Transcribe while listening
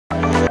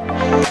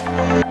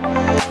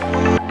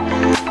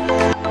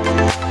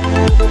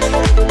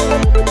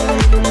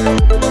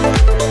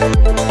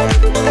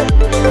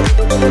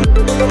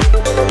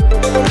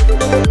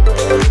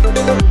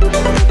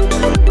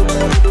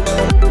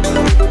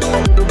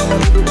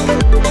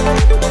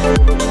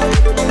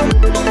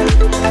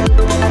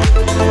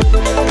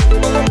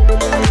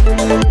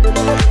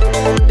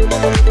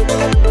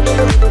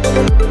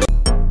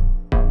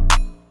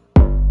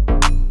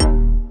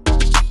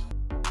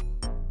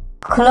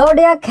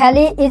Claudia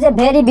Kelly is a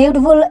very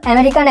beautiful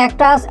American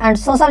actress and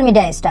social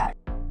media star.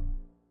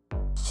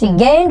 She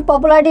gained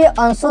popularity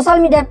on social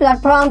media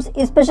platforms,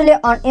 especially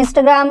on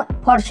Instagram,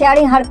 for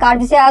sharing her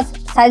curvaceous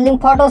styling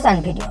photos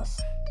and videos.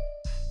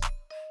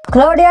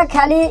 Claudia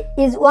Kelly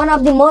is one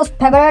of the most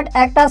favorite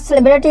actors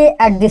celebrity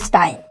at this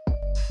time.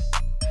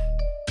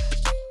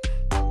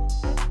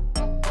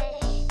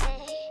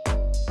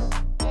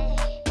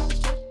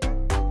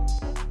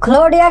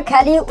 Claudia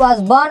Kelly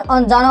was born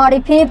on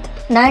January 5,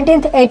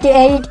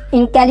 1988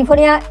 in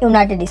California,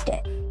 United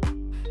States.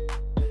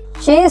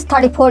 She is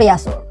 34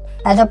 years old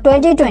as of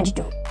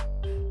 2022.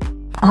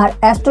 Her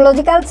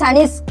astrological sign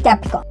is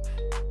Capricorn.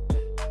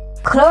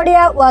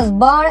 Claudia was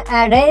born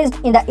and raised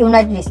in the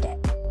United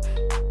States.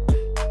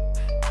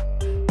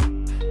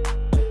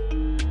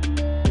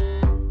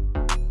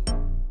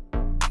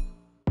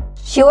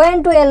 She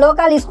went to a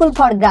local school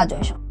for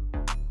graduation.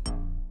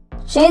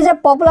 She is a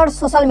popular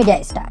social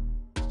media star.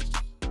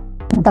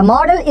 The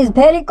model is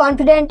very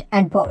confident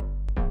and bold.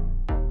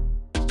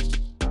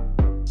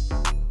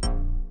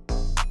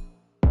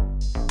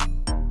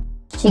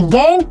 She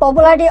gained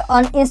popularity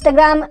on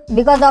Instagram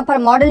because of her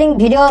modeling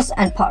videos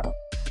and photos.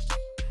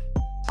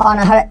 On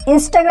her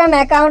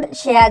Instagram account,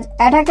 she has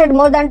attracted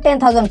more than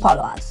 10,000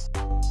 followers.